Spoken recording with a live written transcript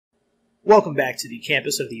Welcome back to the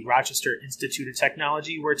campus of the Rochester Institute of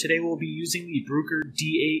Technology, where today we'll be using the Bruker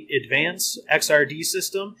D8 Advanced XRD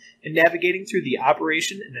system and navigating through the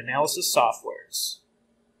operation and analysis softwares.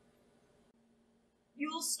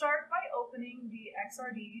 You will start by opening the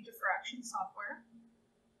XRD diffraction software.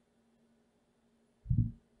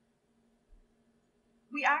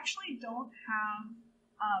 We actually don't have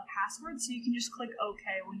a password, so you can just click OK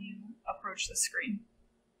when you approach the screen.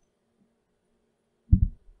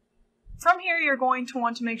 From here, you're going to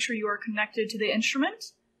want to make sure you are connected to the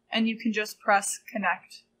instrument, and you can just press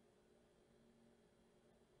Connect.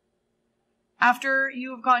 After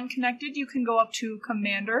you have gotten connected, you can go up to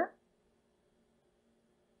Commander.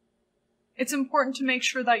 It's important to make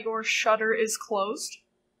sure that your shutter is closed.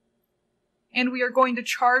 And we are going to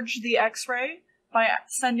charge the X-ray by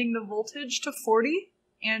sending the voltage to 40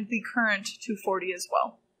 and the current to 40 as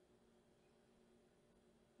well.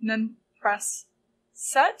 And then press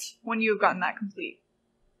Set when you have gotten that complete.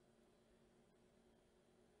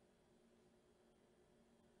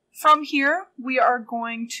 From here, we are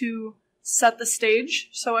going to set the stage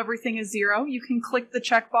so everything is 0. You can click the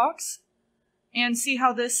checkbox and see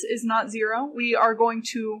how this is not 0. We are going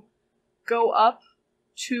to go up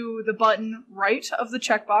to the button right of the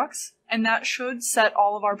checkbox, and that should set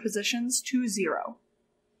all of our positions to 0.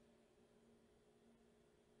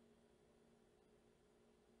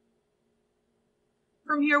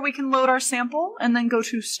 From here, we can load our sample and then go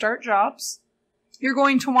to Start Jobs. You're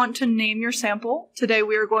going to want to name your sample. Today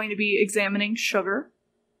we are going to be examining sugar.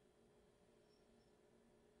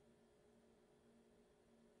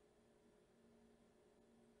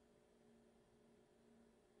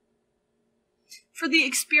 For the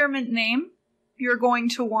experiment name, you're going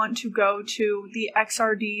to want to go to the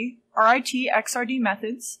RIT-XRD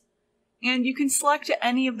methods, and you can select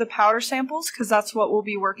any of the powder samples because that's what we'll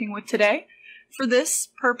be working with today. For this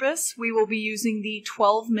purpose, we will be using the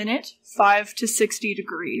 12-minute 5 to 60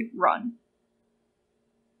 degree run.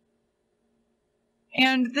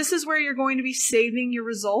 And this is where you're going to be saving your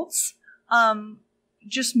results.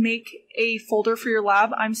 Just make a folder for your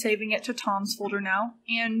lab. I'm saving it to Tom's folder now,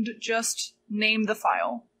 and just name the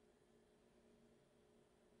file.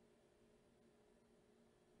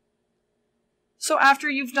 So after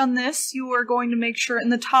you've done this, you are going to make sure in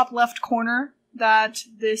the top left corner that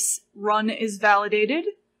this run is validated,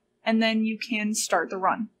 and then you can start the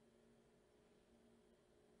run.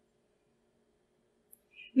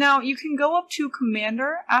 Now you can go up to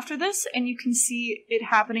Commander after this and you can see it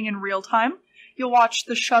happening in real time. You'll watch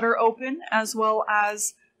the shutter open as well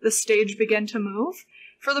as the stage begin to move.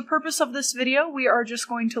 For the purpose of this video, we are just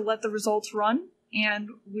going to let the results run, and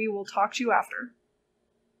we will talk to you after.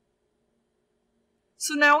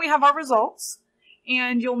 So now we have our results,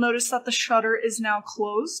 and you'll notice that the shutter is now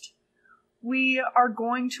closed. We are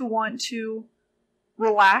going to want to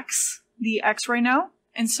relax the X-ray now,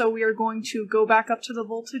 and so we are going to go back up to the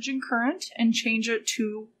voltage and current and change it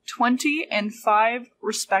to 20 and 5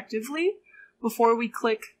 respectively before we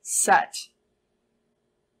click Set.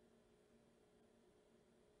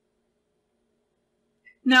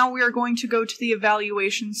 Now we are going to go to the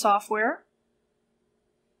evaluation software.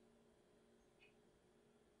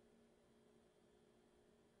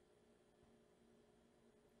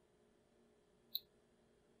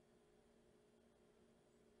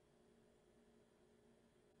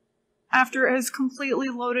 After it is completely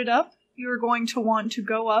loaded up, you're going to want to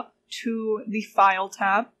go up to the File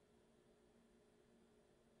tab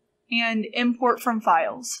and Import from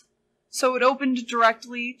Files. So it opened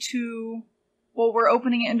directly to, well, we're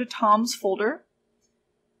opening it into Tom's folder,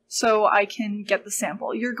 so I can get the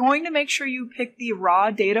sample. You're going to make sure you pick the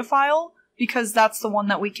raw data file because that's the one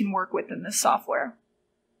that we can work with in this software.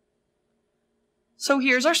 So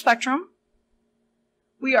here's our spectrum.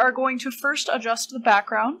 We are going to first adjust the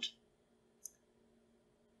background.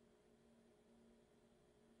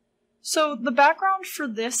 So the background for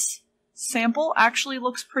this sample actually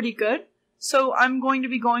looks pretty good. So I'm going to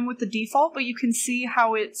be going with the default, but you can see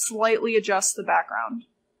how it slightly adjusts the background.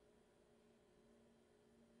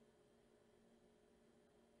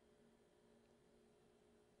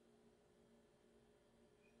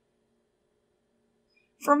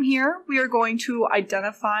 From here, we are going to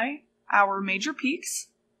identify our major peaks.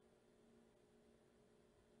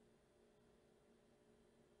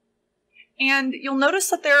 And you'll notice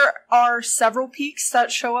that there are several peaks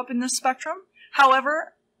that show up in this spectrum.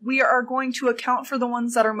 However, we are going to account for the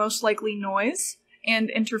ones that are most likely noise and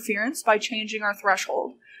interference by changing our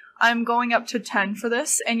threshold. I'm going up to 10 for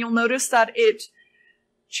this, and you'll notice that it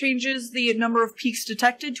changes the number of peaks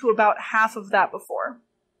detected to about half of that before.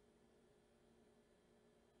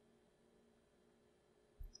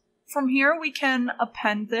 From here, we can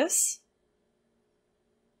append this.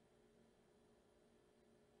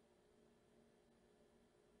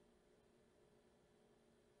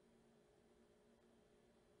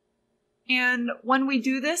 And when we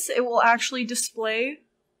do this, it will actually display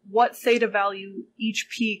what theta value each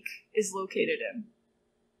peak is located in.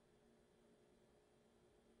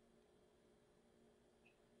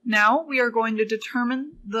 Now we are going to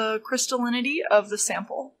determine the crystallinity of the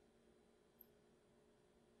sample.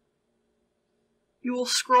 You will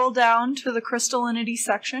scroll down to the crystallinity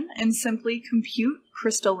section and simply compute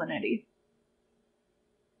crystallinity.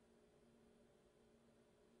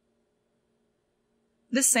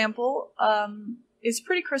 This sample is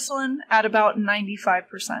pretty crystalline at about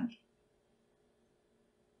 95%.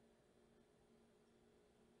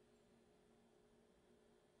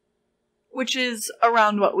 Which is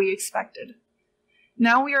around what we expected.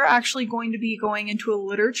 Now we are actually going to be going into a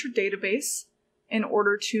literature database in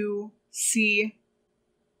order to see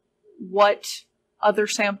what other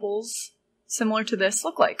samples similar to this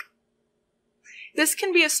look like. This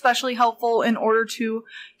can be especially helpful in order to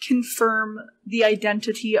confirm the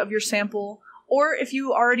identity of your sample, or if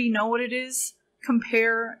you already know what it is,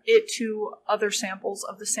 compare it to other samples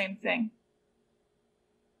of the same thing.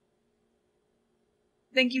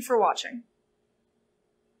 Thank you for watching.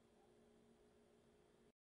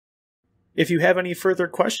 If you have any further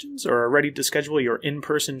questions or are ready to schedule your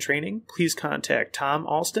in-person training, please contact Tom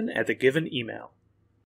Alston at the given email.